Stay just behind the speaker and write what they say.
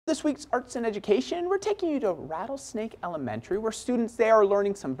This week's Arts and Education, we're taking you to Rattlesnake Elementary, where students there are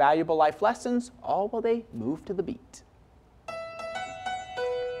learning some valuable life lessons, all while they move to the beat.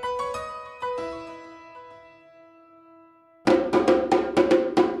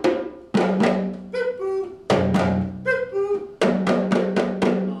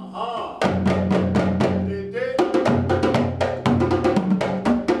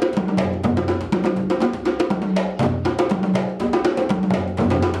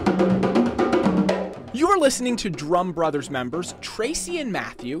 You're listening to Drum Brothers members Tracey and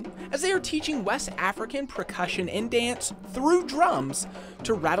Matthew as they are teaching West African percussion and dance through drums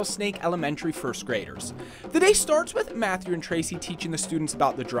to Rattlesnake Elementary first graders. The day starts with Matthew and Tracey teaching the students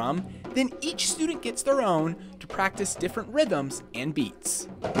about the drum, then each student gets their own to practice different rhythms and beats.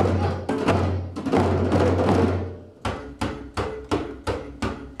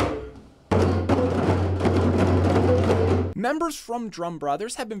 Members from Drum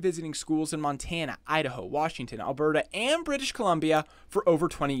Brothers have been visiting schools in Montana, Idaho, Washington, Alberta, and British Columbia for over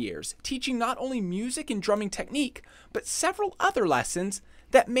 20 years, teaching not only music and drumming technique, but several other lessons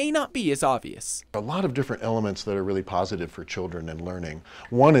that may not be as obvious. A lot of different elements that are really positive for children in learning.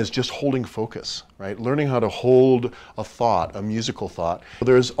 One is just holding focus, right? Learning how to hold a thought, a musical thought.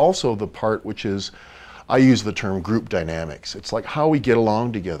 There's also the part which is, I use the term group dynamics. It's like how we get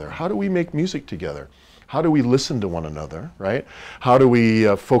along together. How do we make music together? How do we listen to one another, right? How do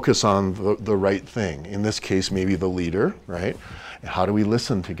we focus on the right thing? In this case, maybe the leader, right? How do we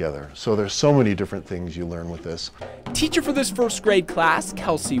listen together? So there's so many different things you learn with this. Teacher for this first grade class,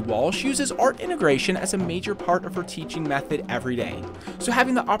 Kelsey Walsh, uses art integration as a major part of her teaching method every day. So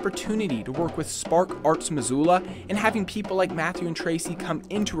having the opportunity to work with Spark Arts Missoula and having people like Matthew and Tracey come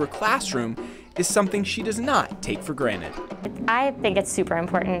into her classroom is something she does not take for granted. I think it's super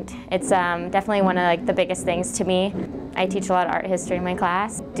important. It's definitely one of the biggest things to me. I teach a lot of art history in my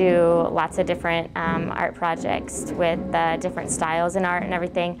class, do lots of different art projects with different styles in art and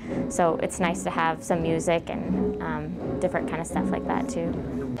everything. So it's nice to have some music and different kind of stuff like that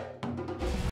too.